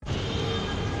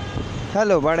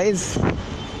Hello buddies,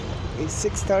 it's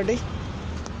 6:30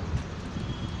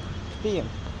 p.m.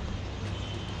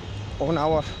 on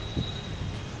our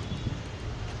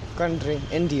country,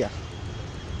 India,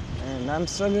 and I'm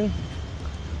struggling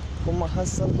for my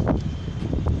hustle,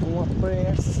 for my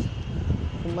prayers,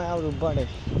 for my everybody,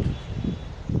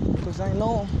 because I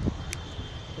know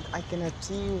that I can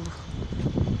achieve,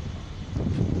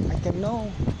 I can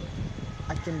know,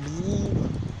 I can believe,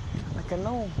 I can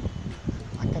know,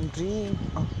 I can dream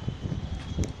of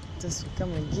just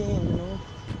come again,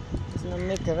 just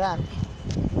make a rap,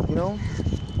 you know.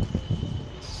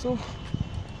 So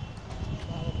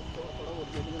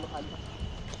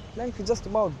life is just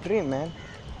about dream, man.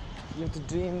 You have to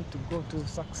dream to go to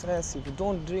success. If you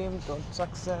don't dream, don't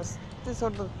success. This are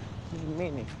the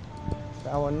meaning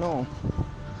that I will know.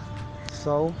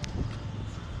 So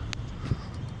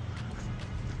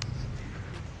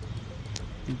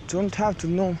you don't have to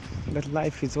know that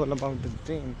life is all about the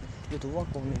dream. You have to work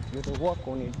on it. You have to work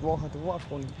on it. You have to work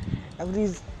on it. Every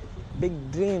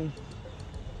big dream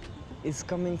is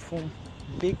coming from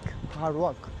big hard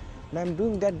work. And I'm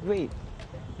doing that way.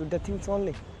 Do the things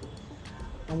only.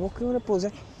 I'm working on a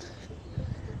project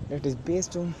that is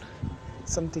based on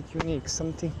something unique,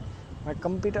 something. My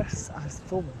computers are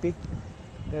so big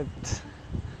that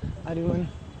I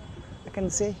can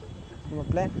say from a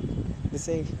plan. They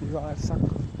say you are stuck,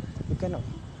 you cannot.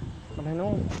 But I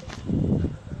know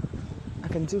I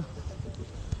can do.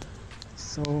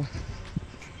 So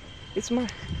it's my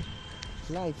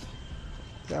life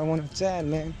that I want to share,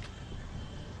 man.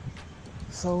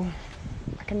 So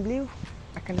I can believe,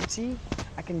 I can achieve,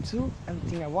 I can do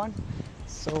everything I want.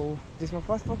 So this is my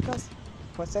first podcast,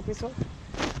 first episode.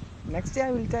 Next day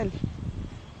I will tell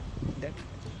that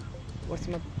what's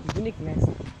my uniqueness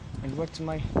and what's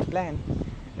my plan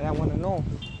that I want to know,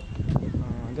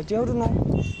 that you have to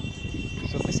know.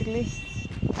 So basically,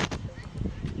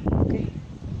 okay,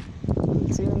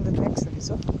 we'll see you in the next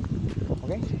episode.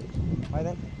 Okay, bye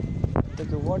then.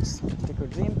 Take your words, take your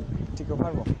dream, take your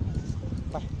hard work.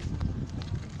 Bye.